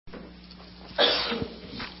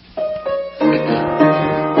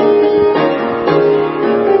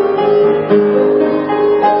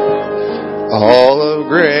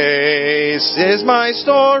is my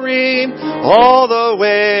story, all the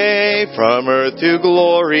way from earth to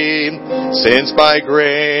glory. Since by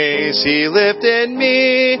grace He lifted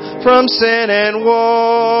me from sin and woe.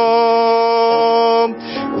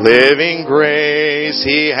 Living grace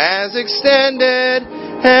He has extended,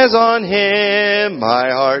 as on Him my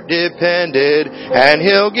heart depended, and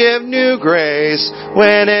He'll give new grace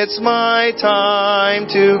when it's my time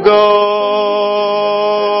to go.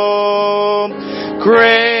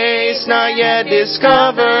 Grace not yet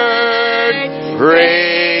discovered,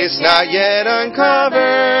 grace not yet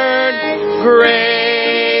uncovered,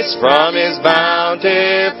 grace from His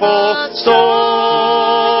bountiful store.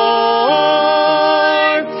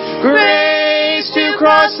 Grace to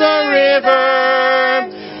cross the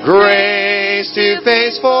river, grace to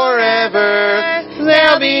face forever.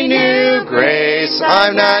 There'll be new grace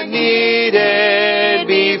I've not needed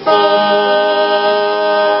before.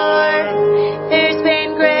 There's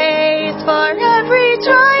been grace for every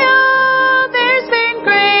trial. There's been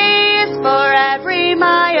grace for every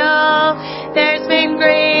mile. There's been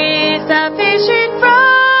grace sufficient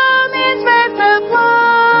from His red supply.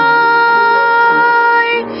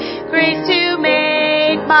 Grace to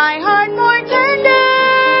make my heart more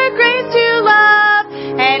tender. Grace to love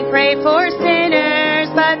and pray for sinners.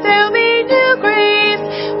 But there'll be new grace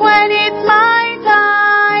when it's my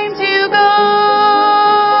time to go.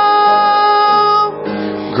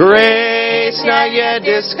 Grace not yet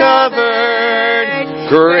discovered,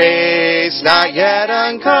 grace not yet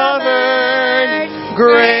uncovered,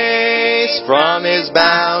 grace from His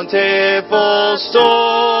bountiful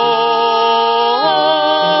store.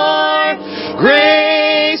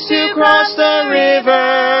 Grace to cross the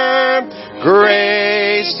river,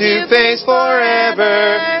 grace to face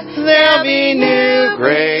forever. There'll be new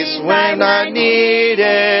grace when not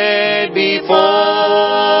needed before.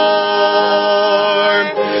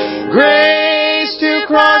 Grace to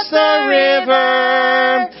cross the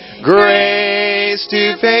river, grace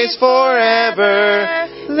to face forever.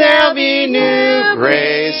 There'll be new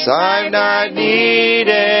grace I've not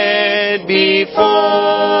needed before.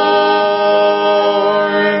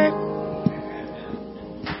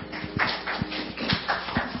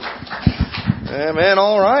 Amen.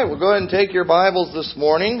 All right. We'll go ahead and take your Bibles this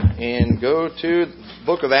morning and go to the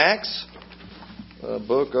book of Acts.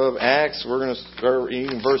 Book of Acts. We're going to start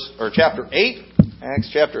reading chapter 8. Acts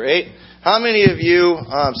chapter 8. How many of you,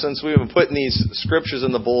 since we've been putting these scriptures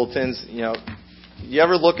in the bulletins, you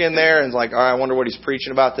ever look in there and like, all right, I wonder what he's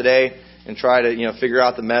preaching about today, and try to, figure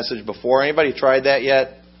out the message before? Anybody tried that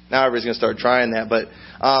yet? Now everybody's going to start trying that. But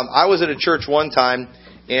I was at a church one time,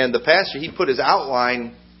 and the pastor, he put his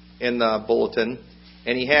outline in the bulletin,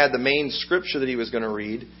 and he had the main scripture that he was going to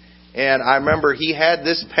read. And I remember he had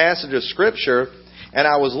this passage of scripture, and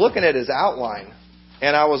I was looking at his outline,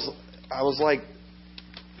 and I was like,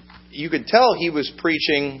 you could tell he was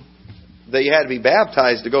preaching that you had to be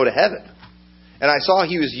baptized to go to heaven. And I saw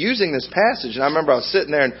he was using this passage, and I remember I was sitting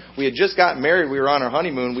there, and we had just gotten married. We were on our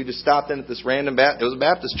honeymoon. We just stopped in at this random it was a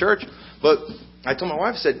Baptist church. But I told my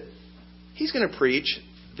wife, I said, he's going to preach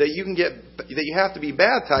that you have to be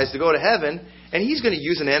baptized to go to heaven, and he's going to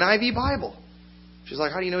use an NIV Bible. She's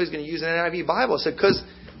like, how do you know he's going to use an NIV Bible? I said, because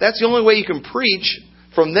that's the only way you can preach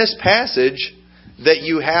from this passage that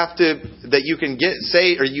you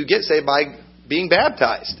get saved by being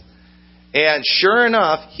baptized. And sure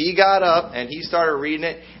enough, he got up and he started reading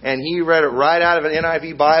it, and he read it right out of an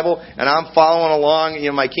NIV Bible, and I'm following along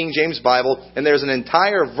in my King James Bible, and there's an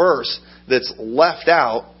entire verse that's left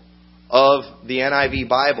out of the NIV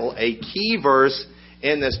Bible, a key verse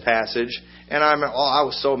in this passage. And I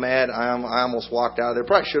was so mad, I almost walked out of there.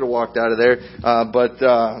 Probably should have walked out of there, but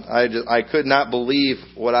I could not believe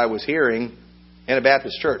what I was hearing in a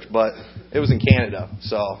Baptist church. But it was in Canada,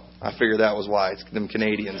 so I figured that was why. It's them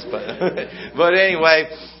Canadians. But anyway,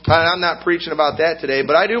 I'm not preaching about that today.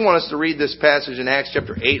 But I do want us to read this passage in Acts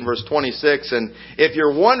chapter 8 and verse 26. And if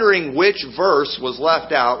you're wondering which verse was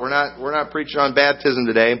left out, we're not preaching on baptism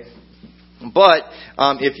today. But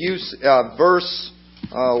if you verse,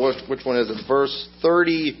 which one is it? Verse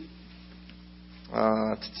 30.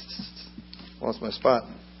 Lost my spot.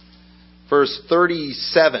 Verse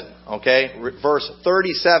 37. Okay, verse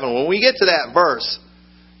 37. When we get to that verse,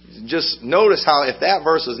 just notice how if that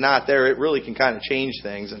verse is not there, it really can kind of change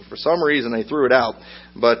things. And for some reason, they threw it out.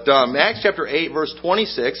 But Acts chapter 8, verse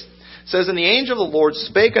 26 says, And the angel of the Lord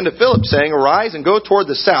spake unto Philip, saying, Arise and go toward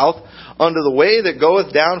the south, unto the way that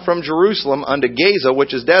goeth down from Jerusalem unto Gaza,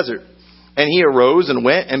 which is desert. And he arose and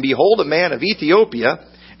went, and behold, a man of Ethiopia,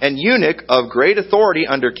 an eunuch of great authority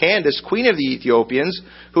under Candace, queen of the Ethiopians,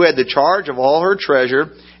 who had the charge of all her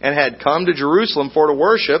treasure, and had come to Jerusalem for to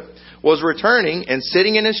worship, was returning, and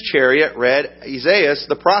sitting in his chariot read Isaiah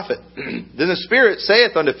the prophet. Then the Spirit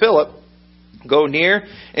saith unto Philip, Go near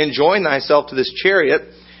and join thyself to this chariot.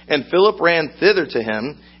 And Philip ran thither to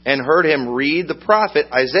him, and heard him read the prophet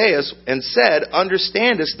Isaiah, and said,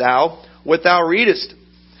 Understandest thou what thou readest?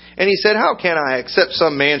 And he said, How can I, except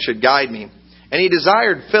some man should guide me? And he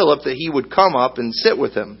desired Philip that he would come up and sit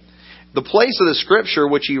with him. The place of the scripture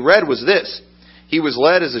which he read was this: He was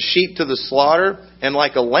led as a sheep to the slaughter, and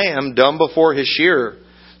like a lamb dumb before his shearer.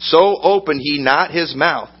 So opened he not his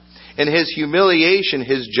mouth. In his humiliation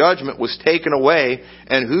his judgment was taken away.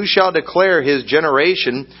 And who shall declare his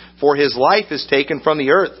generation? For his life is taken from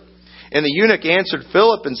the earth. And the eunuch answered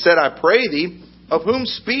Philip and said, I pray thee, of whom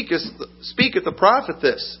speaketh the prophet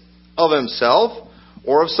this? Of himself,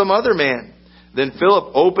 or of some other man? Then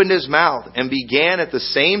Philip opened his mouth, and began at the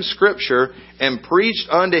same scripture, and preached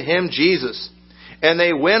unto him Jesus. And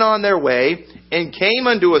they went on their way, and came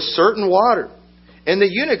unto a certain water. And the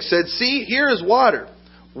eunuch said, See, here is water.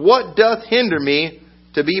 What doth hinder me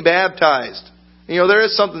to be baptized? You know, there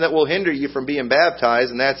is something that will hinder you from being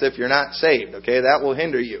baptized, and that's if you're not saved. Okay, that will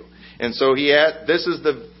hinder you. And so this is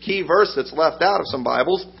the key verse that's left out of some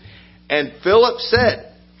Bibles. And Philip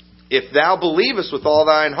said, If thou believest with all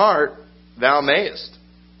thine heart, thou mayest.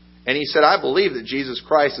 And he said, I believe that Jesus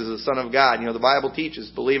Christ is the Son of God. You know, the Bible teaches,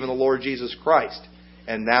 believe in the Lord Jesus Christ,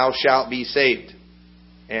 and thou shalt be saved.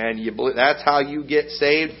 And that's how you get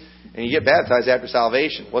saved, and you get baptized after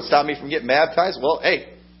salvation. What stopped me from getting baptized? Well,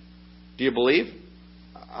 hey, do you believe?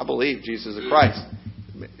 I believe Jesus is Christ.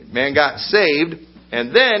 Man got saved,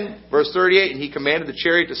 and then, verse 38, and he commanded the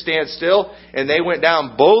chariot to stand still, and they went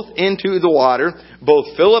down both into the water,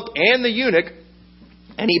 both Philip and the eunuch,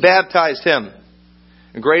 and he baptized him.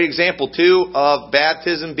 A great example, too, of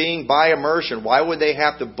baptism being by immersion. Why would they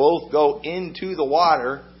have to both go into the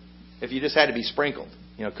water if you just had to be sprinkled?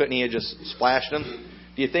 You know, couldn't he have just splashed them?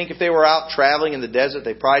 Do you think if they were out traveling in the desert,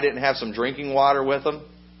 they probably didn't have some drinking water with them?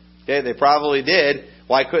 Okay, they probably did.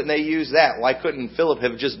 Why couldn't they use that? Why couldn't Philip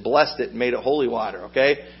have just blessed it and made it holy water?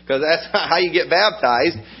 Okay, because that's how you get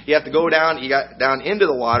baptized. You have to go down. You got down into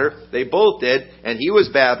the water. They both did, and he was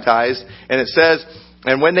baptized. And it says,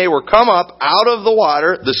 and when they were come up out of the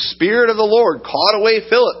water, the Spirit of the Lord caught away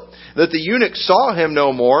Philip, that the eunuch saw him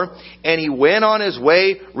no more, and he went on his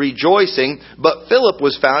way rejoicing. But Philip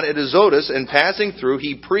was found at Azotus, and passing through,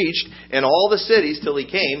 he preached in all the cities till he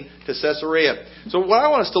came to Caesarea. So what I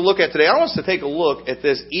want us to look at today, I want us to take a look at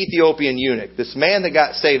this Ethiopian eunuch, this man that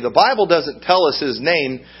got saved. The Bible doesn't tell us his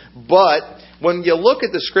name, but when you look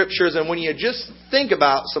at the Scriptures and when you just think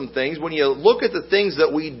about some things, when you look at the things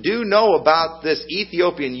that we do know about this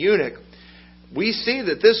Ethiopian eunuch, we see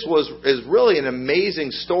that this is really an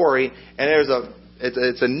amazing story, and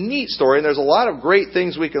it's a neat story, and there's a lot of great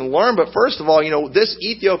things we can learn. But first of all, you know, this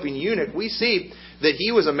Ethiopian eunuch, we see that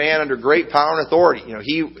he was a man under great power and authority. You know,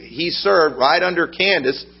 he served right under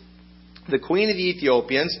Candace, the queen of the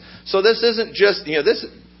Ethiopians. So this isn't just, you know, this,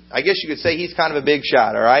 I guess you could say he's kind of a big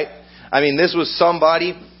shot, all right? I mean, this was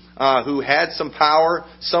somebody who had some power,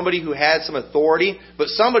 somebody who had some authority, but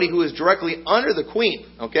somebody who was directly under the queen,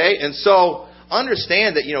 okay? And so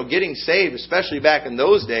understand that, you know, getting saved, especially back in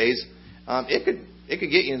those days, it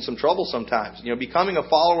could get you in some trouble sometimes. You know, becoming a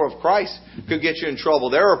follower of Christ could get you in trouble.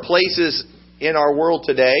 There are places in our world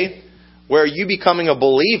today where you becoming a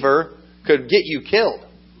believer could get you killed.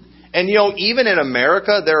 And, you know, even in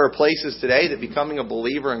America, there are places today that becoming a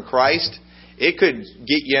believer in Christ, it could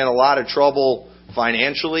get you in a lot of trouble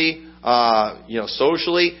financially, you know,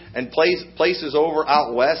 socially, and places over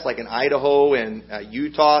out west, like in Idaho and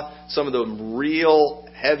Utah, some of the real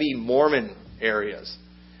heavy Mormon areas.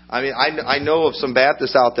 I mean, I know of some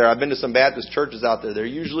Baptists out there. I've been to some Baptist churches out there. They're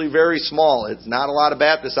usually very small. It's not a lot of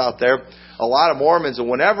Baptists out there. A lot of Mormons. And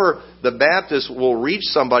whenever the Baptists will reach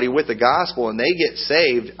somebody with the gospel and they get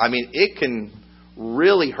saved, I mean, it can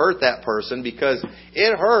really hurt that person, because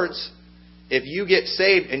it hurts if you get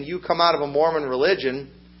saved and you come out of a Mormon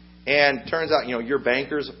religion and turns out, you know, your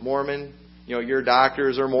banker's Mormon, you know, your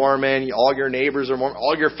doctors are Mormon, all your neighbors are Mormon,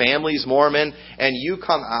 all your family's Mormon, and you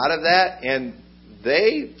come out of that and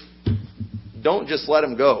they don't just let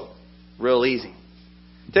them go real easy.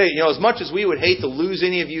 I tell you, you know, as much as we would hate to lose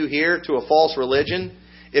any of you here to a false religion,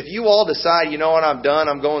 if you all decide, you know what, I'm done,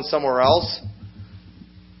 I'm going somewhere else,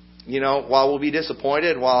 you know, while we'll be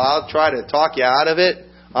disappointed, while I'll try to talk you out of it,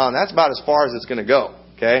 that's about as far as it's going to go.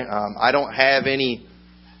 Okay, I don't have any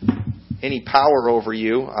power over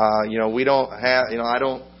you. You know, we don't have. You know, I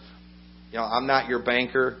don't I'm not your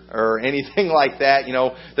banker or anything like that.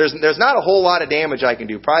 There's not a whole lot of damage I can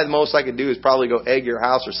do. Probably the most I could do is probably go egg your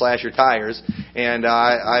house or slash your tires. And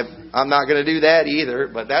I'm not going to do that either.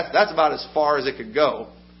 But that's about as far as it could go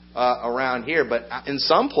around here. But in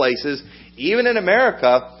some places, even in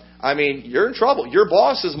America, you're in trouble. Your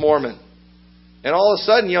boss is Mormon. And all of a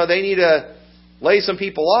sudden, they need to lay some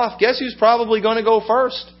people off. Guess who's probably going to go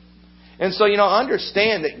first? And so,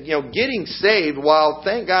 understand that, getting saved, while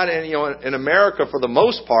thank God in America for the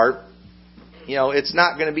most part, it's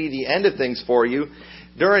not going to be the end of things for you.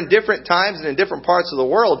 During different times and in different parts of the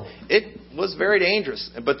world, it was very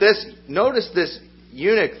dangerous. But notice this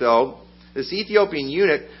eunuch though, this Ethiopian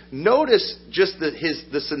eunuch, notice just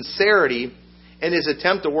the sincerity in his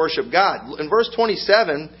attempt to worship God. In verse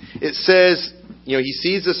 27, it says, he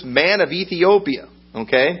sees this man of Ethiopia,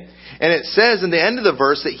 okay? And it says in the end of the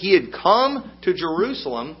verse that he had come to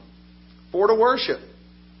Jerusalem for to worship.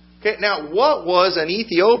 Okay, now what was an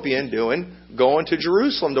Ethiopian doing going to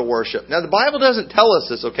Jerusalem to worship? Now the Bible doesn't tell us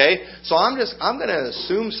this, okay? So I'm going to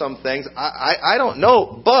assume some things. I don't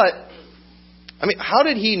know, but how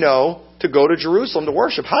did he know to go to Jerusalem to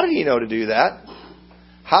worship? How did he know to do that?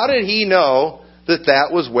 How did he know that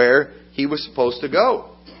was where he was supposed to go?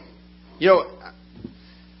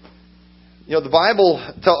 The Bible,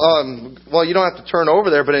 you don't have to turn over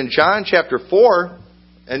there, but in John chapter 4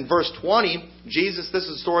 and verse 20, Jesus, this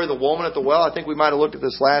is the story of the woman at the well. I think we might have looked at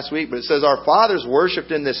this last week, but it says, our fathers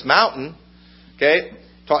worshipped in this mountain. Okay?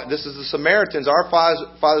 This is the Samaritans. Our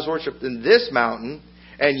fathers worshipped in this mountain.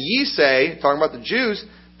 And ye say, talking about the Jews,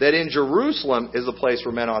 that in Jerusalem is the place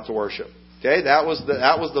where men ought to worship. Okay? That was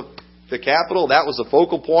the capital. That was the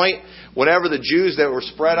focal point. Whenever the Jews that were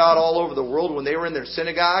spread out all over the world, when they were in their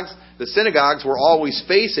synagogues, the synagogues were always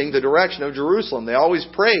facing the direction of Jerusalem. They always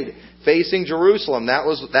prayed facing Jerusalem. That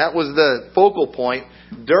was the focal point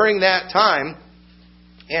during that time.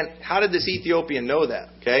 And how did this Ethiopian know that?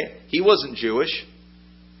 Okay, he wasn't Jewish.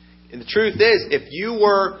 And the truth is, if you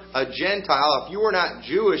were a Gentile, if you were not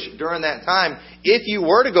Jewish during that time, if you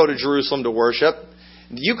were to go to Jerusalem to worship,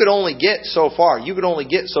 you could only get so far. You could only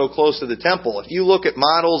get so close to the temple. If you look at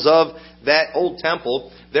models of that old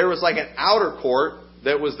temple, there was like an outer court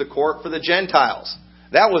that was the court for the Gentiles.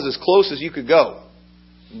 That was as close as you could go.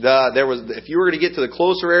 If you were to get to the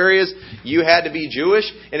closer areas, you had to be Jewish.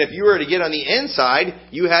 And if you were to get on the inside,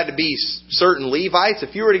 you had to be certain Levites.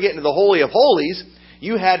 If you were to get into the Holy of Holies,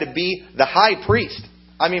 you had to be the high priest.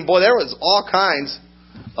 There was all kinds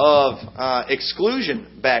of exclusion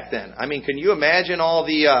back then. Can you imagine all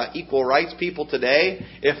the equal rights people today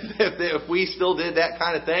if we still did that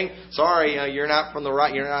kind of thing? Sorry, you're not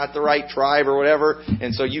the right tribe or whatever,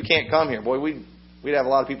 and so you can't come here. Boy, we'd have a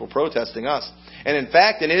lot of people protesting us. And in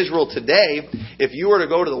fact, in Israel today, if you were to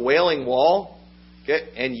go to the Wailing Wall, okay,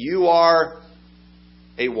 and you are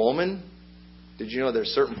a woman, did you know there's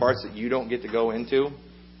certain parts that you don't get to go into?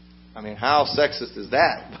 How sexist is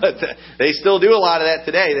that? But they still do a lot of that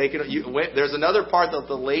today. There's another part that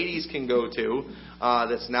the ladies can go to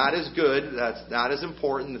that's not as good, that's not as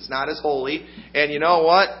important, that's not as holy. And you know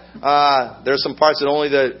what? There's some parts that only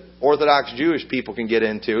the Orthodox Jewish people can get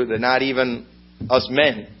into, that not even us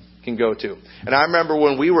men can go to. And I remember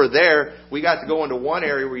when we were there, we got to go into one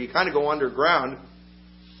area where you kind of go underground,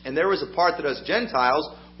 and there was a part that us Gentiles,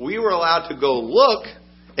 we were allowed to go look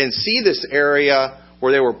and see this area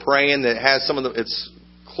where they were praying, that has it's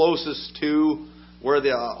closest to where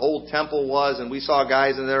the old temple was, and we saw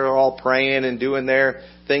guys in there all praying and doing their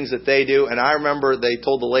things that they do. And I remember they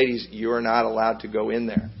told the ladies, you are not allowed to go in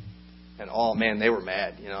there. And they were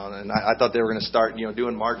mad, and I thought they were going to start,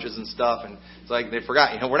 doing marches and stuff. And it's like they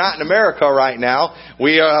forgot, we're not in America right now.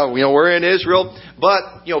 We're in Israel.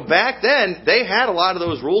 But, back then they had a lot of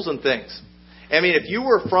those rules and things. If you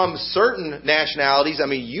were from certain nationalities,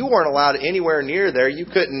 you weren't allowed anywhere near there. You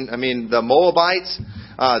couldn't, the Moabites,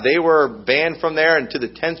 they were banned from there until the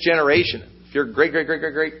 10th generation. If your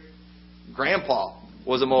great-great-great-great-grandpa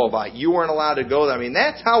was a Moabite, you weren't allowed to go there.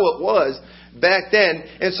 That's how it was back then.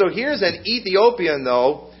 And so here's an Ethiopian,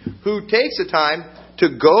 though, who takes the time to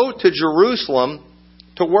go to Jerusalem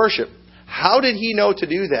to worship. How did he know to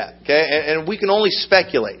do that? Okay, and we can only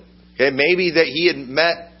speculate. Okay, maybe that he had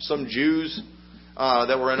met some Jews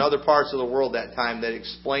that were in other parts of the world that time that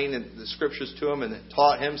explained the Scriptures to him and that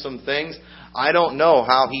taught him some things. I don't know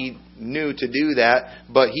how he knew to do that,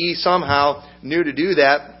 but he somehow knew to do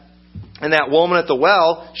that. And that woman at the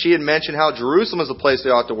well, she had mentioned how Jerusalem is the place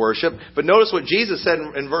they ought to worship. But notice what Jesus said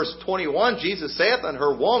in verse 21. Jesus saith unto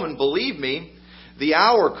her, Woman, believe me, the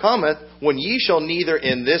hour cometh when ye shall neither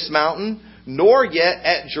in this mountain nor yet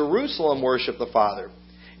at Jerusalem worship the Father.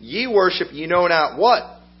 Ye worship ye know not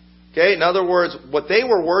what. Okay, in other words, what they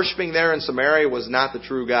were worshiping there in Samaria was not the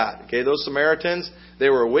true God. Okay, those Samaritans, they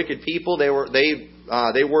were a wicked people. They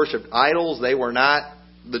worshipped idols. They were not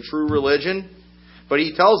the true religion. But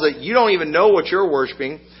he tells that you don't even know what you're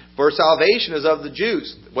worshiping, for salvation is of the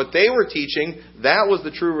Jews. What they were teaching, that was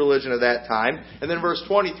the true religion of that time. And then verse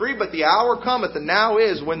 23, but the hour cometh, and now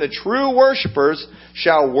is, when the true worshippers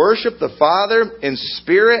shall worship the Father in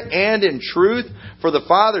spirit and in truth. For the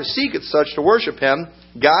Father seeketh such to worship Him.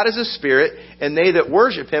 God is a spirit, and they that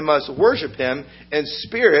worship Him must worship Him in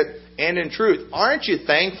spirit and in truth. Aren't you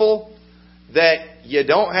thankful that you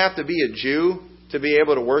don't have to be a Jew to be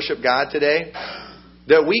able to worship God today?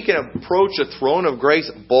 That we can approach a throne of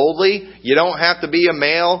grace boldly. You don't have to be a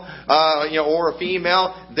male or a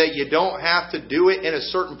female. That you don't have to do it in a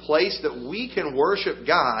certain place. That we can worship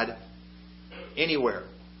God anywhere.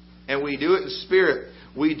 And we do it in spirit.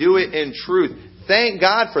 We do it in truth. Thank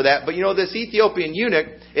God for that. But this Ethiopian eunuch,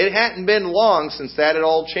 it hadn't been long since that had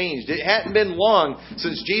all changed. It hadn't been long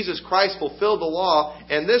since Jesus Christ fulfilled the law.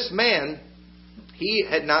 And this man, he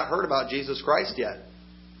had not heard about Jesus Christ yet.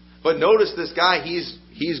 But notice this guy,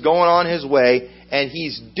 he's going on his way, and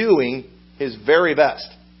he's doing his very best.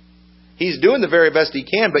 He's doing the very best he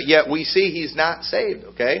can, but yet we see he's not saved,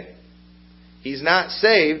 okay? He's not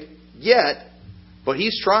saved yet, but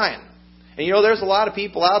he's trying. And there's a lot of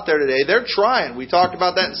people out there today, they're trying. We talked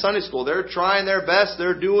about that in Sunday school. They're trying their best.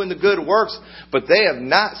 They're doing the good works, but they have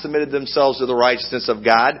not submitted themselves to the righteousness of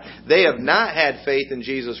God. They have not had faith in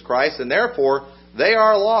Jesus Christ, and therefore they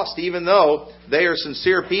are lost, even though they are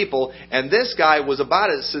sincere people. And this guy was about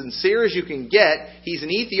as sincere as you can get. He's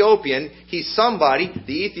an Ethiopian. He's somebody.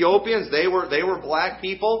 The Ethiopians, they were black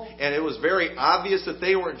people, and it was very obvious that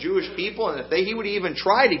they weren't Jewish people. And if he would even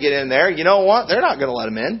try to get in there, you know what? They're not going to let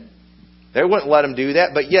him in. They wouldn't let him do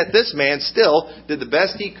that. But yet this man still did the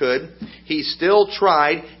best he could. He still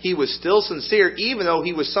tried. He was still sincere, even though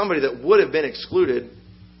he was somebody that would have been excluded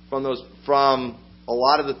from a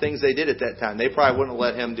lot of the things they did at that time. They probably wouldn't have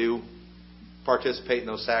let him participate in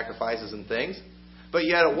those sacrifices and things. But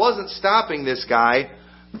yet it wasn't stopping this guy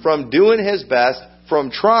from doing his best, from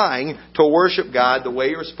trying to worship God the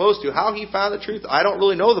way you're supposed to. How he found the truth, I don't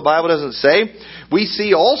really know. The Bible doesn't say. We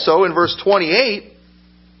see also in verse 28,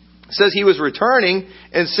 it says he was returning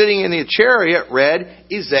and sitting in the chariot read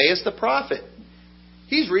Isaiah the prophet.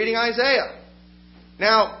 He's reading Isaiah.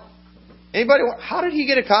 Now, how did he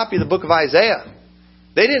get a copy of the book of Isaiah?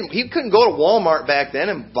 He couldn't go to Walmart back then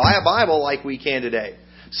and buy a Bible like we can today.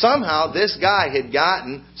 Somehow this guy had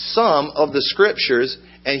gotten some of the scriptures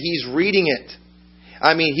and he's reading it.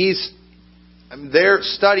 They're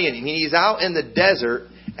studying it. He's out in the desert.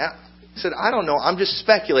 He said, I don't know. I'm just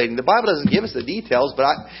speculating. The Bible doesn't give us the details,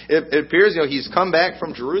 but it appears he's come back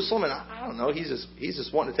from Jerusalem, and I don't know. He's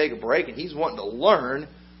just wanting to take a break, and he's wanting to learn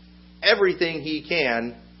everything he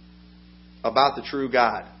can about the true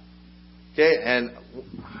God. Okay, and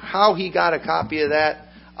how he got a copy of that,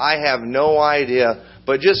 I have no idea.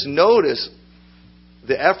 But just notice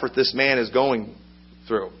the effort this man is going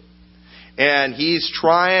through. And he's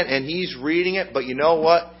trying and he's reading it, but you know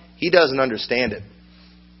what? He doesn't understand it.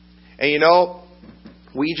 And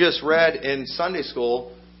we just read in Sunday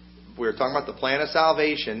school, we were talking about the plan of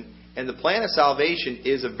salvation, and the plan of salvation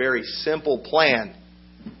is a very simple plan.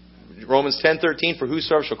 Romans 10:13, for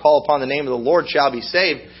whosoever shall call upon the name of the Lord shall be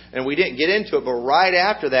saved. And we didn't get into it, but right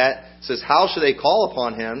after that it says, how shall they call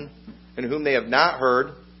upon Him in whom they have not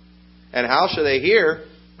heard? And how shall they hear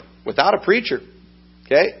without a preacher?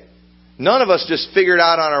 Okay? None of us just figured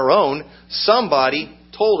out on our own. Somebody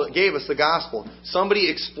gave us the gospel.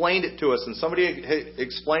 Somebody explained it to us, and somebody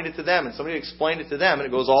explained it to them, and somebody explained it to them, and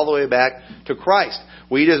it goes all the way back to Christ.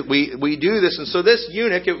 We do this, and so this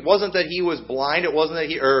eunuch, it wasn't that he was blind, it wasn't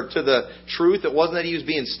that to the truth, it wasn't that he was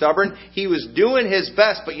being stubborn. He was doing his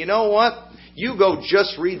best, but you know what? You go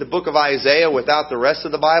just read the book of Isaiah without the rest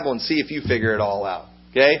of the Bible and see if you figure it all out.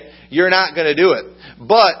 Okay? You're not going to do it.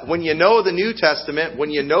 But when you know the New Testament,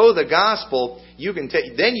 when you know the gospel,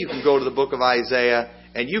 then you can go to the book of Isaiah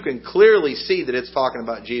and you can clearly see that it's talking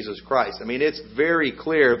about Jesus Christ. It's very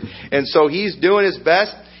clear. And so he's doing his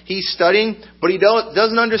best. He's studying, but he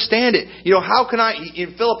doesn't understand it. How can I?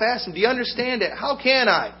 Philip asked him, do you understand it? How can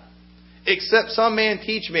I? Except some man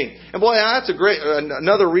teach me. And boy, that's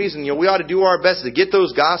another reason we ought to do our best to get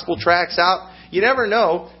those gospel tracts out. You never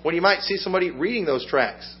know when you might see somebody reading those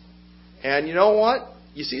tracts. And you know what?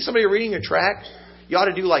 You see somebody reading your tract, you ought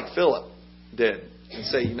to do like Philip did. And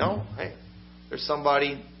say, hey, there's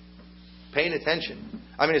somebody paying attention.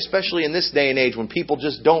 Especially in this day and age when people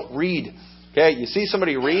just don't read Okay, you see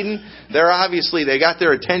somebody reading, they got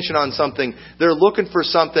their attention on something. They're looking for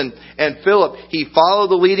something. And Philip, he followed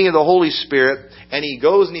the leading of the Holy Spirit, and he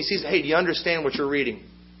goes and he sees, hey, do you understand what you're reading?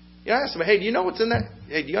 You ask him, hey, do you know what's in that?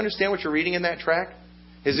 Hey, do you understand what you're reading in that tract?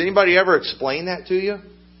 Has anybody ever explained that to you?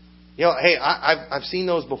 You know, hey, I've seen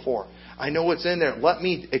those before. I know what's in there. Let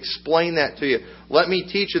me explain that to you. Let me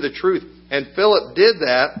teach you the truth. And Philip did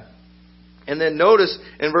that. And then notice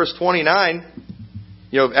in verse 29,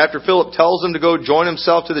 after Philip tells him to go join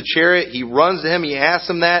himself to the chariot, he runs to him, he asks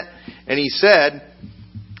him that, and he said,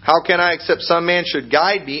 how can I except some man should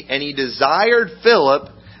guide me? And he desired Philip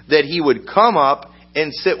that he would come up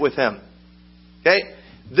and sit with him. Okay?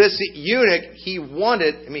 This eunuch, he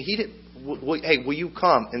didn't, hey, will you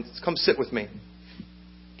come and come sit with me?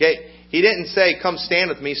 Okay? He didn't say, come stand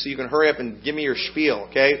with me so you can hurry up and give me your spiel.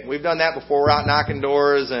 Okay? We've done that before. We're out knocking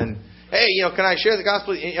doors and, hey, can I share the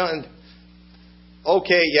gospel? And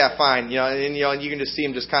okay, yeah, fine. And you can just see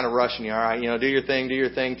him just kind of rushing you. All right, do your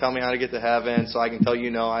thing. Tell me how to get to heaven, so I can tell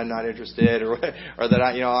you no, I'm not interested, or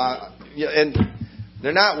that and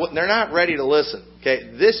they're not ready to listen.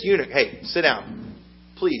 Okay, this eunuch, hey, sit down,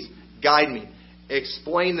 please, guide me,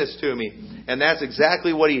 explain this to me, and that's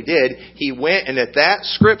exactly what he did. He went, and at that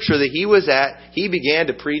scripture that he was at, he began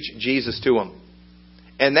to preach Jesus to him.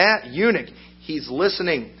 And that eunuch, he's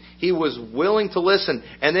listening. He was willing to listen.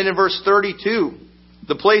 And then in verse 32,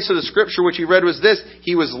 the place of the scripture which he read was this: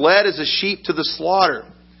 he was led as a sheep to the slaughter,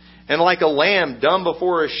 and like a lamb dumb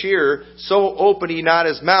before a shearer, so opened he not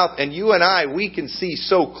his mouth. And you and I, we can see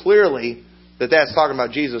so clearly that that's talking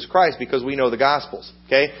about Jesus Christ because we know the Gospels.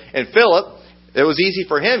 Okay? And Philip, it was easy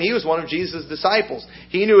for him. He was one of Jesus' disciples.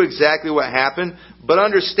 He knew exactly what happened. But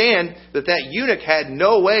understand that eunuch had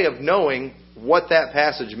no way of knowing what that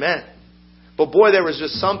passage meant. But boy, there was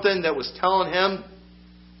just something that was telling him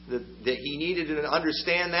that he needed to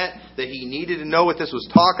understand that he needed to know what this was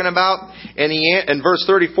talking about. And in verse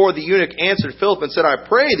 34, the eunuch answered Philip and said, I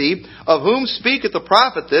pray thee, of whom speaketh the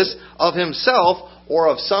prophet this, of himself or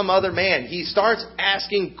of some other man? He starts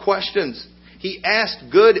asking questions. He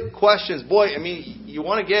asked good questions. Boy, you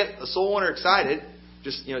want to get a soul winner excited,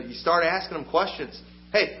 just, you start asking them questions.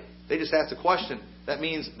 Hey, they just asked a question. That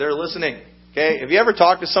means they're listening. Okay? Have you ever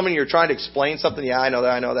talked to somebody you're trying to explain something? Yeah, I know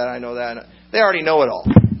that. They already know it all.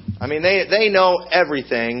 They know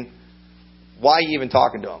everything. Why are you even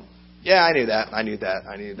talking to them? Yeah, I knew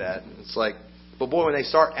that. It's like, but boy, when they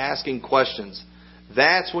start asking questions,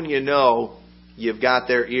 that's when you know you've got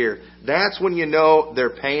their ear. That's when you know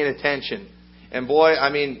they're paying attention. And boy,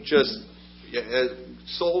 just a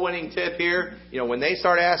soul-winning tip here, when they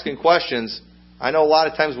start asking questions, I know a lot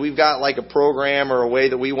of times we've got like a program or a way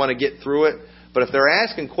that we want to get through it. But if they're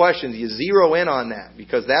asking questions, you zero in on that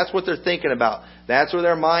because that's what they're thinking about. That's where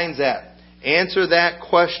their mind's at. Answer that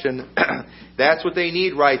question. That's what they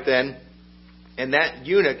need right then. And that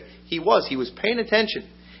eunuch, he was paying attention.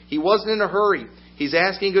 He wasn't in a hurry. He's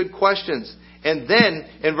asking good questions. And then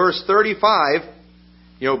in verse 35,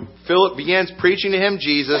 Philip begins preaching to him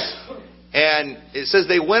Jesus. And it says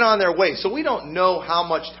they went on their way. So we don't know how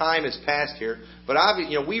much time has passed here. But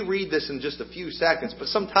obviously, we read this in just a few seconds. But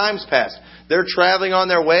some time's passed. They're traveling on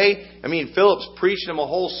their way. Philip's preaching them a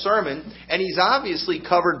whole sermon. And he's obviously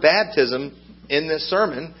covered baptism in this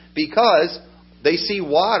sermon because they see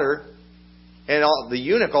water. And the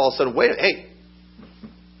eunuch all of a sudden, hey,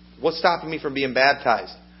 what's stopping me from being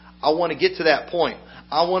baptized? I want to get to that point.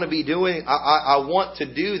 I want to be doing, I want to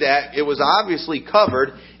do that. It was obviously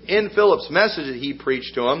covered in Philip's message that he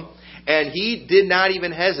preached to him. And he did not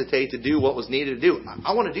even hesitate to do what was needed to do.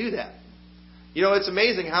 I want to do that. It's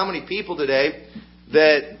amazing how many people today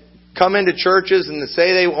that come into churches and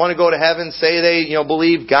say they want to go to heaven, say they,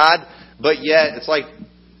 believe God, but yet it's like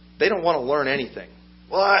they don't want to learn anything.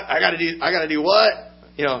 What? I got to do what?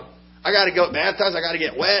 I got to go baptized. I got to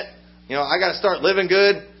get wet. I got to start living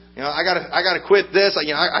good. I got to quit this.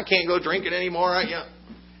 I can't go drinking anymore.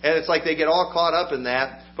 And it's like they get all caught up in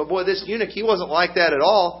that. But boy, this eunuch, he wasn't like that at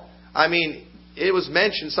all. It was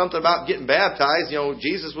mentioned something about getting baptized.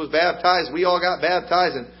 Jesus was baptized. We all got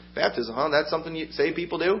baptized. And baptism, that's something you say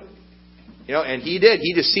people do? And he did.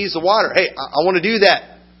 He just sees the water. Hey, I want to do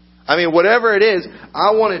that. Whatever it is,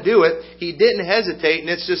 I want to do it. He didn't hesitate. And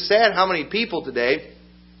it's just sad how many people today,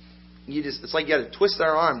 it's like you got to twist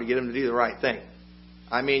their arm to get them to do the right thing.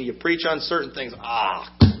 You preach on certain things.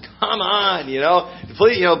 Come on,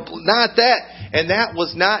 please, not that. And that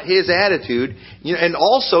was not his attitude. And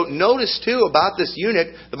also, notice too about this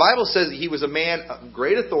eunuch, the Bible says that he was a man of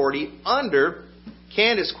great authority under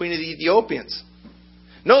Candace, queen of the Ethiopians.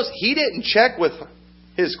 Notice, he didn't check with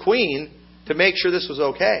his queen to make sure this was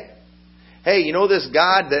okay. hey, you know this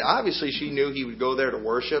God that obviously she knew he would go there to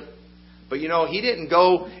worship. But, you know, he didn't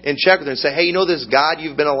go and check with her and say, hey, you know this God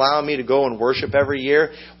you've been allowing me to go and worship every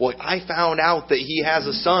year? Well, I found out that he has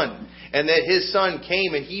a son. And that his son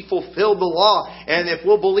came and he fulfilled the law. And if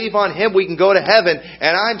we'll believe on him, we can go to heaven.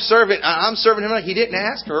 And I'm serving him. He didn't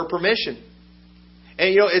ask her permission.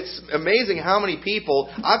 And, you know, it's amazing how many people,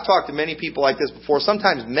 I've talked to many people like this before,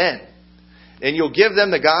 sometimes men. And you'll give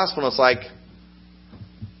them the gospel and it's like,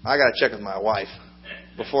 I got to check with my wife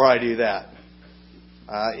before I do that.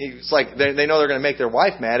 It's like they know they're going to make their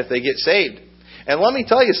wife mad if they get saved. And let me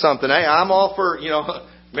tell you something. I'm all for, you know,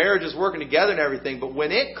 marriage is working together and everything. But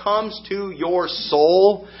when it comes to your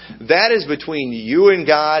soul, that is between you and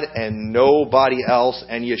God and nobody else.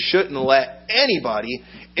 And you shouldn't let anybody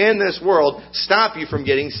in this world stop you from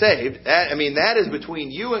getting saved. That is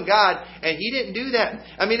between you and God. And He didn't do that.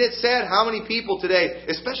 I mean, it's sad how many people today,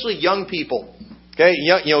 especially young people, okay,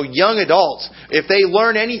 young adults, if they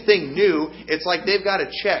learn anything new, it's like they've got to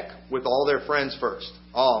check with all their friends first.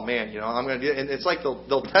 Oh man, I'm going to do it. And it's like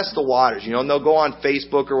they'll test the waters, and they'll go on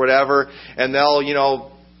Facebook or whatever, and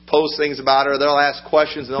they'll, post things about it, or they'll ask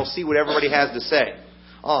questions, and they'll see what everybody has to say.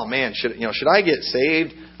 Oh man, should I get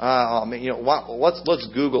saved? Oh man, let's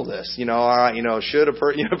Google this. All right, should a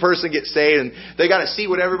person get saved? And they got to see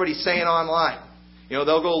what everybody's saying online. They'll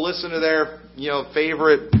go listen to their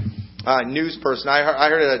favorite news person. I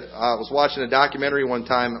heard I was watching a documentary one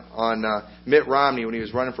time on Mitt Romney when he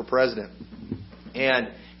was running for president, and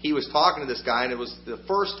he was talking to this guy, and it was the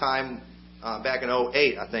first time back in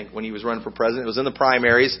 2008, I think, when he was running for president. It was in the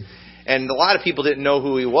primaries, and a lot of people didn't know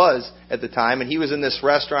who he was at the time. And he was in this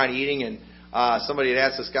restaurant eating, and somebody had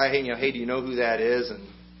asked this guy, hey, do you know who that is? And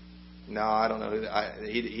no, I don't know.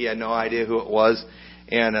 He had no idea who it was.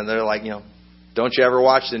 And they're like, don't you ever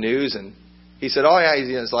watch the news? And he said, oh yeah.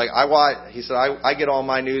 It's like I get all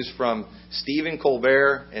my news from Stephen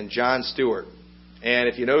Colbert and Jon Stewart. And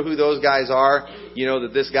if you know who those guys are, you know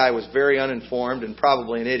that this guy was very uninformed and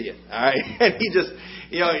probably an idiot. All right, and he just,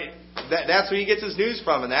 that's where he gets his news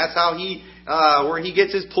from, and that's how where he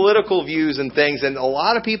gets his political views and things. And a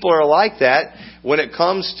lot of people are like that when it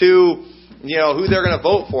comes to, who they're going to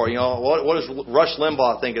vote for. What does Rush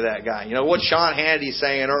Limbaugh think of that guy? What Sean Hannity's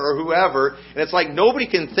saying or whoever. And it's like nobody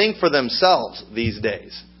can think for themselves these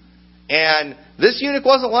days. And this eunuch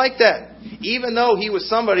wasn't like that. Even though he was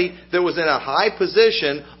somebody that was in a high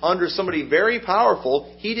position under somebody very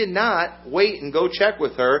powerful, he did not wait and go check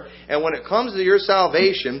with her. And when it comes to your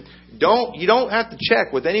salvation, you don't have to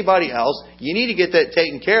check with anybody else. You need to get that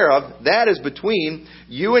taken care of. That is between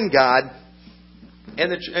you and God.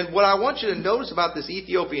 And what I want you to notice about this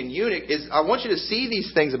Ethiopian eunuch is I want you to see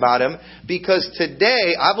these things about him, because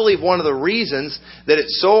today I believe one of the reasons that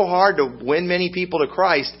it's so hard to win many people to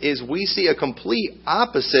Christ is we see a complete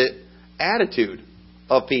opposite attitude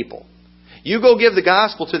of people. You go give the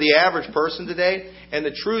gospel to the average person today, and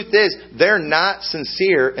the truth is they're not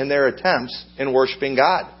sincere in their attempts in worshiping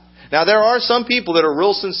God. Now, there are some people that are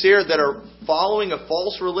real sincere, that are following a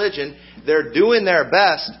false religion. They're doing their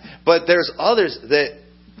best, but there's others that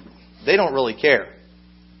they don't really care.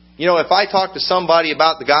 If I talk to somebody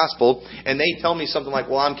about the gospel and they tell me something like,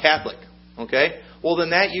 well, I'm Catholic, okay? Well,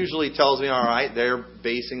 then that usually tells me, all right, they're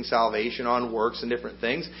basing salvation on works and different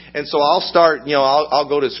things. And so I'll start, I'll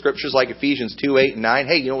go to scriptures like Ephesians 2, 8, and 9.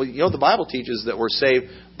 Hey, the Bible teaches that we're saved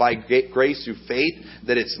by grace through faith,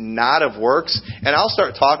 that it's not of works. And I'll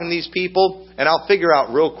start talking to these people, and I'll figure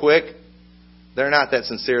out real quick, they're not that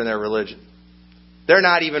sincere in their religion. They're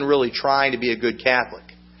not even really trying to be a good Catholic.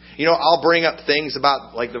 I'll bring up things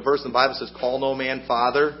about, like the verse in the Bible says, call no man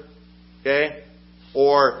father. Okay?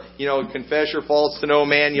 Or, confess your faults to no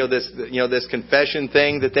man. This confession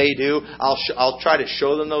thing that they do. I'll try to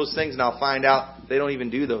show them those things, and I'll find out they don't even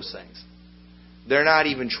do those things. They're not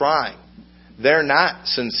even trying. They're not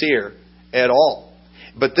sincere at all.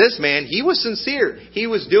 But this man, he was sincere. He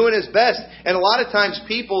was doing his best. And a lot of times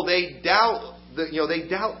people, they doubt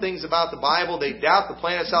things about the Bible. They doubt the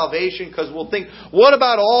plan of salvation because we'll think, what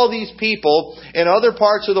about all these people in other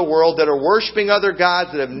parts of the world that are worshiping other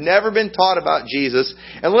gods that have never been taught about Jesus?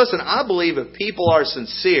 And listen, I believe if people are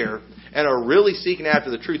sincere and are really seeking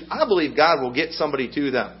after the truth, I believe God will get somebody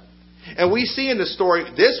to them. And we see in the story,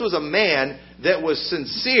 this was a man that was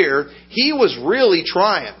sincere. He was really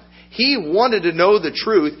trying. He wanted to know the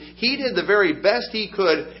truth. He did the very best he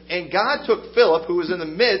could. And God took Philip, who was in the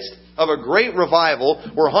midst of a great revival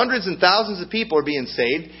where hundreds and thousands of people are being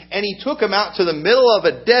saved, and He took him out to the middle of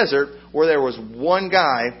a desert where there was one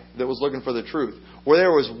guy that was looking for the truth. Where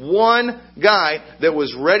there was one guy that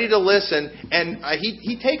was ready to listen, and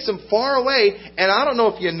he takes him far away. And I don't know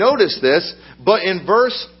if you notice this, but in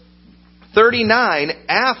verse 39,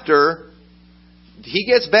 after he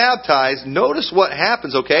gets baptized, notice what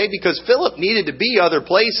happens, okay? Because Philip needed to be other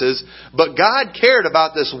places, but God cared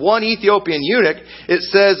about this one Ethiopian eunuch. It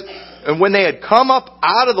says, and when they had come up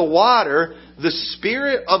out of the water, the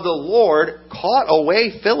Spirit of the Lord caught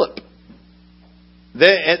away Philip.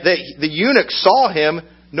 The eunuch saw him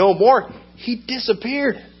no more. He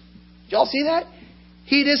disappeared. Did y'all see that?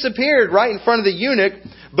 He disappeared right in front of the eunuch.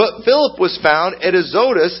 But Philip was found at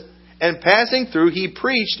Azotus, and passing through, he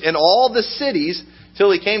preached in all the cities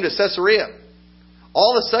till he came to Caesarea.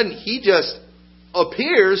 All of a sudden, he just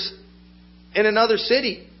appears in another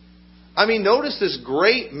city. I mean, notice this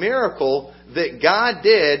great miracle that God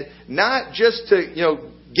did, not just to,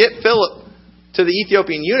 get Philip to the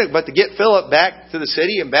Ethiopian eunuch, but to get Philip back to the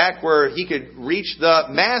city and back where he could reach the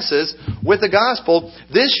masses with the gospel.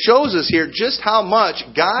 This shows us here just how much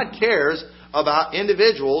God cares about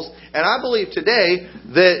individuals. And I believe today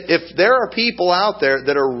that if there are people out there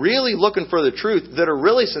that are really looking for the truth, that are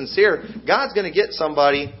really sincere, God's going to get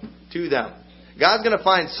somebody to them. God's going to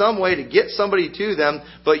find some way to get somebody to them.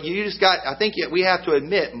 But I think we have to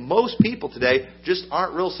admit, most people today just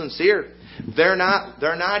aren't real sincere. They're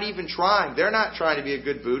not even trying. They're not trying to be a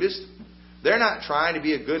good Buddhist. They're not trying to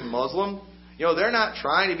be a good Muslim. They're not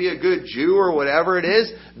trying to be a good Jew or whatever it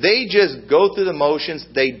is. They just go through the motions.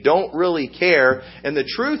 They don't really care. And the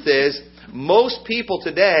truth is, most people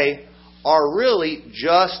today are really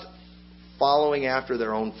just following after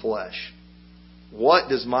their own flesh. What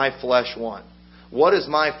does my flesh want? What does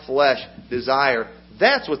my flesh desire?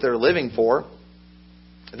 That's what they're living for.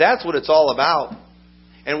 That's what it's all about.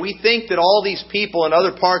 And we think that all these people in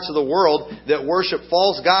other parts of the world that worship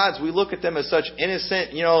false gods, we look at them as such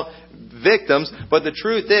innocent, victims. But the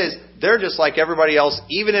truth is, they're just like everybody else,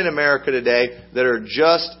 even in America today, that are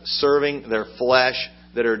just serving their flesh,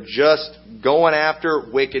 that are just going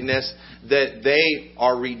after wickedness, that they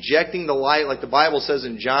are rejecting the light, like the Bible says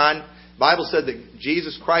in John. The Bible said that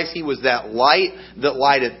Jesus Christ, He was that light that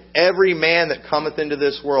lighteth every man that cometh into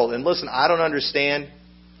this world. And listen, I don't understand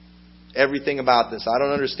everything about this. I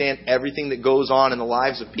don't understand everything that goes on in the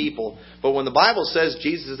lives of people. But when the Bible says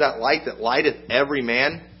Jesus is that light that lighteth every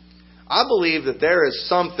man, I believe that there is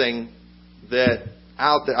something that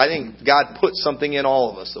out there. I think God put something in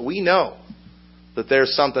all of us. That we know that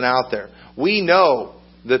there's something out there. We know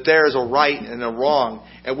that there is a right and a wrong.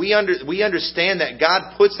 And we understand that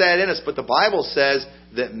God puts that in us. But the Bible says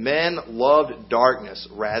that men loved darkness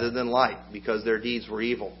rather than light because their deeds were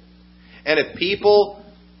evil. And if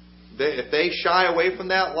they shy away from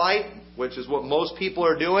that light, which is what most people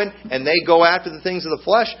are doing, and they go after the things of the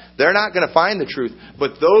flesh, they're not going to find the truth.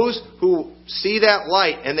 But those who see that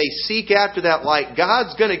light and they seek after that light,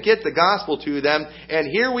 God's going to get the gospel to them. And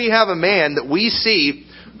here we have a man that we see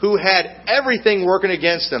who had everything working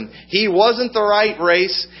against him. He wasn't the right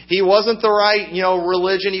race. He wasn't the right,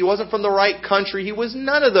 religion. He wasn't from the right country. He was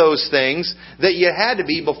none of those things that you had to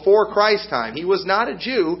be before Christ's time. He was not a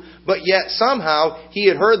Jew, but yet somehow he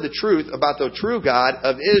had heard the truth about the true God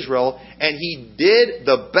of Israel, and he did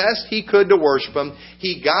the best he could to worship Him.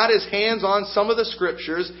 He got his hands on some of the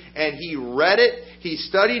Scriptures, and he read it. He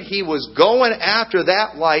studied. He was going after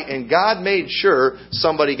that light, and God made sure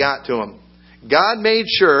somebody got to him. God made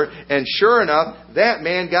sure, and sure enough, that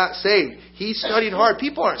man got saved. He studied hard.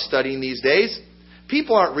 People aren't studying these days.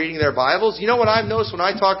 People aren't reading their Bibles. You know what I've noticed when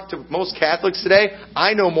I talk to most Catholics today?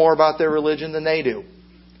 I know more about their religion than they do.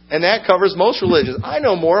 And that covers most religions. I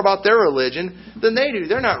know more about their religion than they do.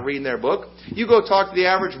 They're not reading their book. You go talk to the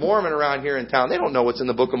average Mormon around here in town. They don't know what's in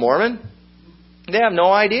the Book of Mormon. They have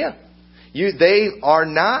no idea. They are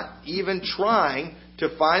not even trying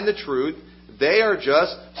to find the truth. They are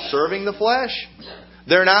just serving the flesh.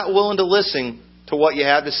 They're not willing to listen to what you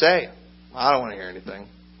have to say. I don't want to hear anything.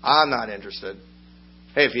 I'm not interested.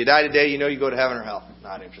 Hey, if you die today, you go to heaven or hell.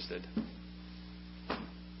 Not interested.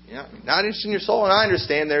 Not interested in your soul. And I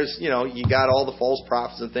understand there's, you got all the false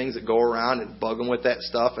prophets and things that go around and bug them with that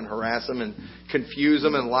stuff and harass them and confuse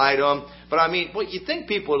them and lie to them. But you'd think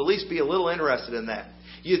people would at least be a little interested in that.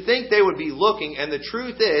 You'd think they would be looking, and the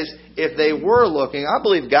truth is, if they were looking, I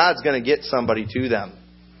believe God's going to get somebody to them.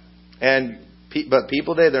 But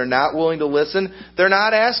people today, they're not willing to listen. They're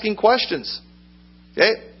not asking questions.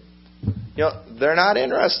 Okay? They're not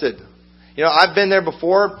interested. I've been there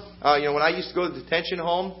before. When I used to go to the detention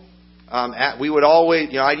home, we would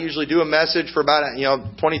always, I'd usually do a message for about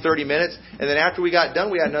 20, 30 minutes, and then after we got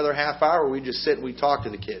done, we had another half hour where we'd just sit and we'd talk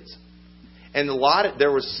to the kids. And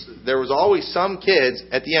there was always some kids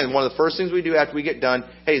at the end. One of the first things we do after we get done,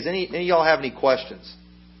 hey, does any of y'all have any questions?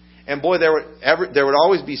 And boy, there would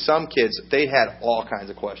always be some kids. They had all kinds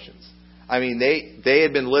of questions. I mean, they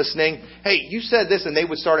had been listening. Hey, you said this, and they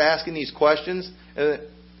would start asking these questions.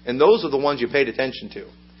 And those are the ones you paid attention to.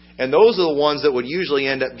 And those are the ones that would usually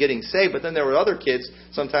end up getting saved. But then there were other kids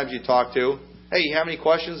sometimes you talk to. Hey, you have any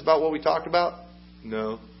questions about what we talked about?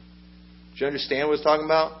 No. Did you understand what I was talking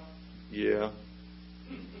about? Yeah.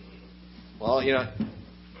 Well,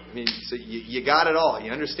 I mean, so you got it all.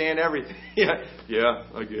 You understand everything. Yeah,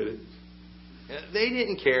 I get it. They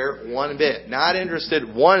didn't care one bit. Not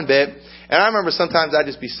interested one bit. And I remember sometimes I'd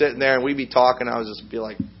just be sitting there and we'd be talking. I would just be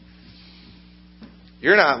like,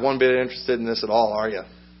 you're not one bit interested in this at all, are you?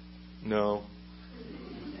 No.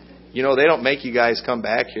 They don't make you guys come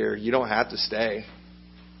back here. You don't have to stay.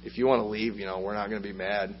 If you want to leave, we're not going to be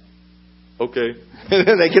mad. Okay.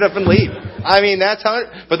 They get up and leave. I mean, that's how.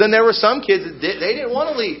 But then there were some kids that they didn't want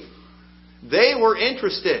to leave. They were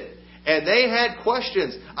interested. And they had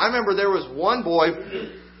questions. I remember there was one boy,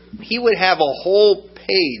 he would have a whole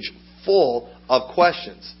page full of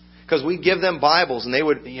questions. Because we'd give them Bibles and they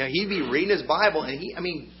would, he'd be reading his Bible and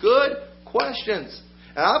good questions.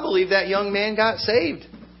 And I believe that young man got saved.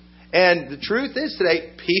 And the truth is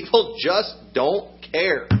today, people just don't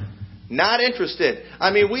care. Not interested.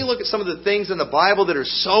 I mean, we look at some of the things in the Bible that are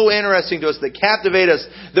so interesting to us, that captivate us,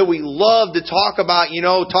 that we love to talk about,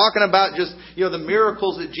 talking about just, the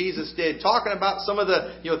miracles that Jesus did, talking about some of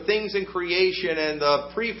the, things in creation and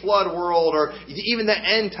the pre-flood world, or even the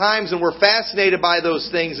end times, and we're fascinated by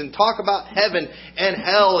those things, and talk about heaven and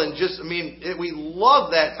hell, and we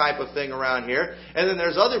love that type of thing around here. And then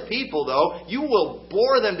there's other people, though, you will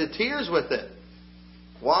bore them to tears with it.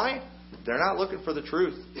 Why? They're not looking for the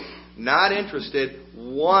truth. Not interested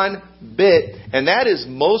one bit. And that is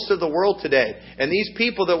most of the world today. And these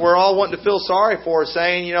people that we're all wanting to feel sorry for,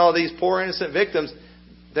 saying, these poor innocent victims,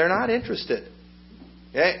 they're not interested.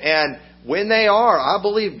 Okay? And when they are, I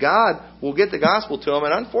believe God will get the gospel to them.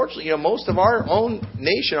 And unfortunately, most of our own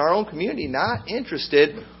nation, our own community, not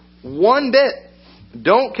interested one bit.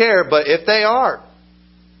 Don't care. But if they are,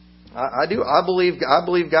 I believe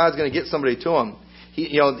God's going to get somebody to them.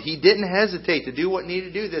 He didn't hesitate to do what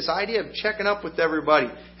needed to do. This idea of checking up with everybody.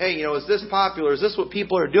 Hey, is this popular? Is this what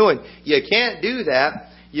people are doing? You can't do that.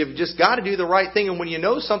 You've just got to do the right thing. And when you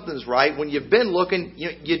know something's right, when you've been looking,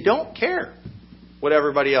 you don't care what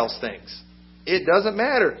everybody else thinks. It doesn't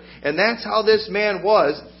matter. And that's how this man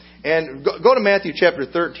was. And go to Matthew chapter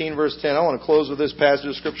 13, verse 10. I want to close with this passage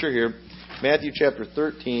of Scripture here. Matthew chapter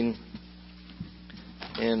 13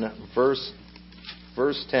 in verse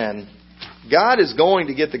 10. God is going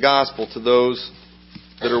to get the gospel to those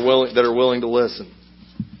that are willing to listen.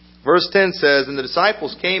 Verse 10 says, And the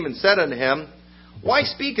disciples came and said unto him, Why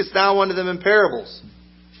speakest thou unto them in parables?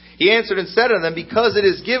 He answered and said unto them, Because it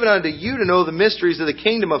is given unto you to know the mysteries of the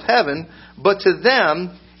kingdom of heaven, but to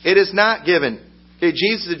them it is not given. Okay,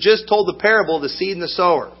 Jesus had just told the parable of the seed and the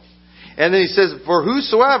sower. And then he says, For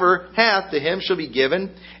whosoever hath, to him shall be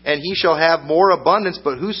given, and he shall have more abundance.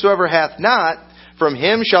 But whosoever hath not, from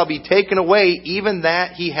him shall be taken away even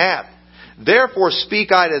that he hath. Therefore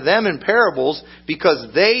speak I to them in parables,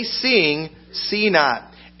 because they seeing see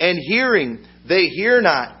not, and hearing they hear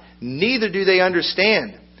not, neither do they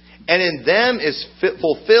understand. And in them is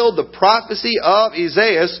fulfilled the prophecy of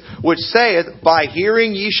Isaiah, which saith, By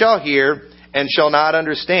hearing ye shall hear, and shall not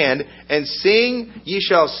understand, and seeing ye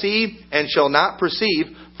shall see, and shall not perceive.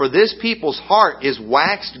 For this people's heart is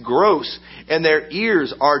waxed gross, and their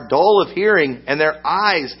ears are dull of hearing, and their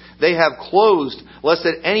eyes they have closed, lest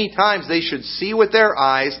at any times they should see with their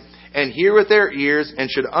eyes, and hear with their ears, and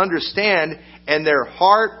should understand, and their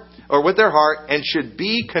heart, or with their heart, and should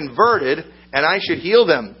be converted, and I should heal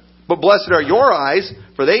them. But blessed are your eyes,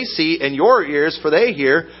 for they see, and your ears, for they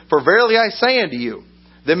hear. For verily I say unto you,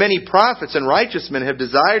 that many prophets and righteous men have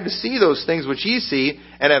desired to see those things which ye see,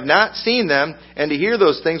 and have not seen them, and to hear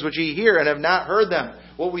those things which ye hear, and have not heard them.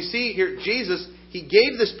 What we see here, Jesus, He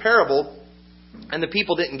gave this parable, and the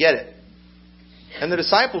people didn't get it. And the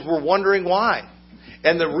disciples were wondering why.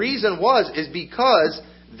 And the reason is because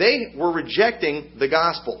they were rejecting the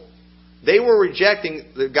gospel. They were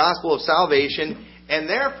rejecting the gospel of salvation, and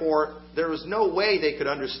therefore there was no way they could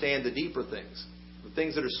understand the deeper things.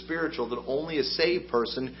 Things that are spiritual, that only a saved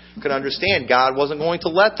person could understand. God wasn't going to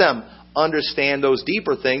let them understand those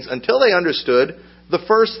deeper things until they understood the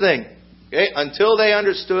first thing. Okay? Until they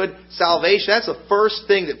understood salvation. That's the first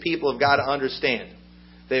thing that people have got to understand.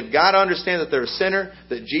 They've got to understand that they're a sinner,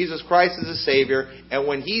 that Jesus Christ is a Savior, and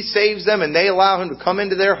when He saves them and they allow Him to come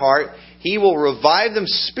into their heart, He will revive them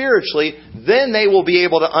spiritually. Then they will be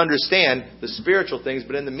able to understand the spiritual things.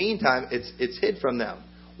 But in the meantime, it's hid from them.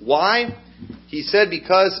 Why? He said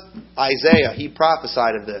because Isaiah, he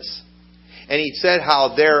prophesied of this. And he said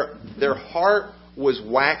how their their heart was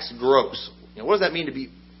wax gross. What does that mean to be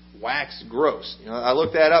wax gross? I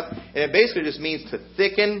looked that up, and it basically just means to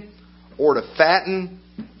thicken or to fatten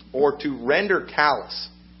or to render callous.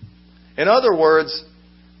 In other words,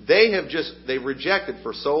 they've rejected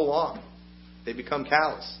for so long. They become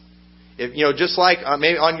callous. If just like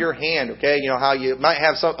maybe on your hand, okay, how you might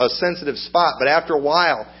have a sensitive spot, but after a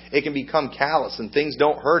while it can become callous and things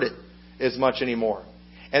don't hurt it as much anymore.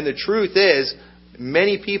 And the truth is,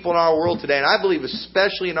 many people in our world today, and I believe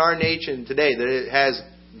especially in our nation today, that it has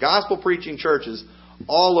gospel preaching churches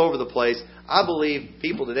all over the place. I believe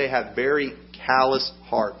people today have very callous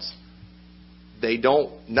hearts.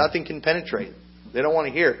 Nothing can penetrate. They don't want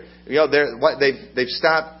to hear. They've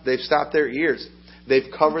stopped their ears.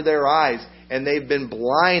 They've covered their eyes, and they've been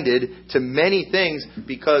blinded to many things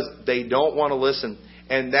because they don't want to listen.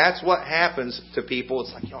 And that's what happens to people.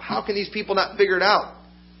 It's like, how can these people not figure it out?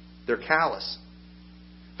 They're callous.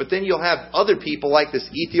 But then you'll have other people like this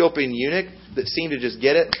Ethiopian eunuch that seem to just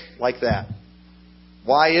get it like that.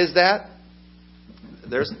 Why is that?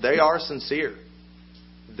 They are sincere.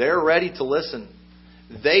 They're ready to listen.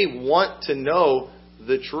 They want to know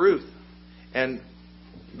the truth. And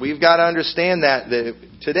we've got to understand that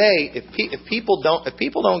today, if people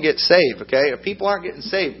don't get saved, okay, if people aren't getting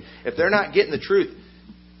saved, if they're not getting the truth,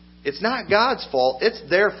 it's not God's fault. It's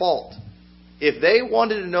their fault. If they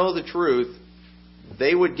wanted to know the truth,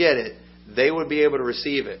 they would get it. They would be able to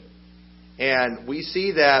receive it. And we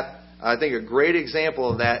see that, I think, a great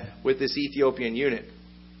example of that with this Ethiopian eunuch.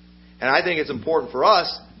 And I think it's important for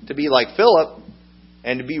us to be like Philip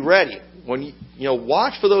and to be ready. When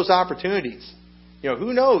watch for those opportunities.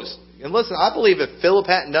 Who knows? And listen, I believe if Philip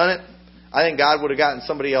hadn't done it, I think God would have gotten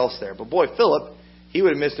somebody else there. But boy, Philip, he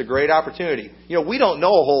would have missed a great opportunity. We don't know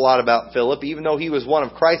a whole lot about Philip, even though he was one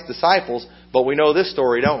of Christ's disciples, but we know this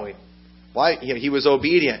story, don't we? Why? He was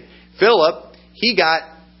obedient. Philip, he got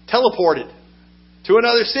teleported to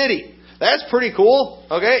another city. That's pretty cool.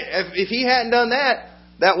 Okay? If he hadn't done that,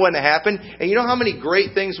 that wouldn't have happened. And you know how many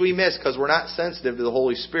great things we miss because we're not sensitive to the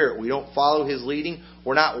Holy Spirit. We don't follow His leading.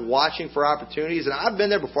 We're not watching for opportunities. And I've been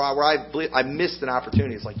there before where I missed an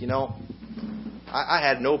opportunity. It's like, I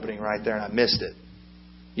had an opening right there and I missed it.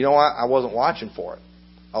 You know what? I wasn't watching for it.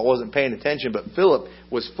 I wasn't paying attention. But Philip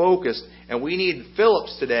was focused. And we need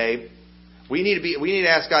Philips today. We need to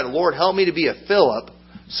ask God, Lord, help me to be a Philip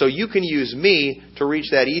so you can use me to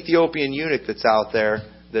reach that Ethiopian eunuch that's out there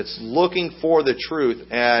that's looking for the truth.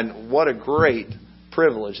 And what a great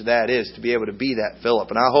privilege that is to be able to be that Philip.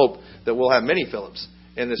 And I hope that we'll have many Philips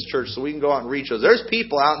in this church so we can go out and reach those. There's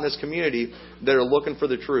people out in this community that are looking for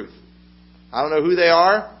the truth. I don't know who they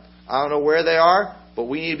are. I don't know where they are. But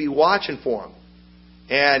we need to be watching for them.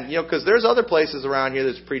 And, because there's other places around here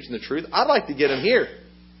that's preaching the truth. I'd like to get them here.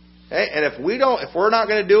 Okay? And if we're not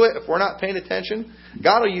going to do it, if we're not paying attention,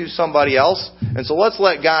 God will use somebody else. And so let's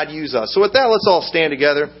let God use us. So with that, let's all stand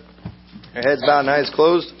together. Our heads bowed and eyes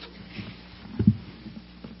closed.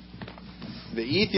 The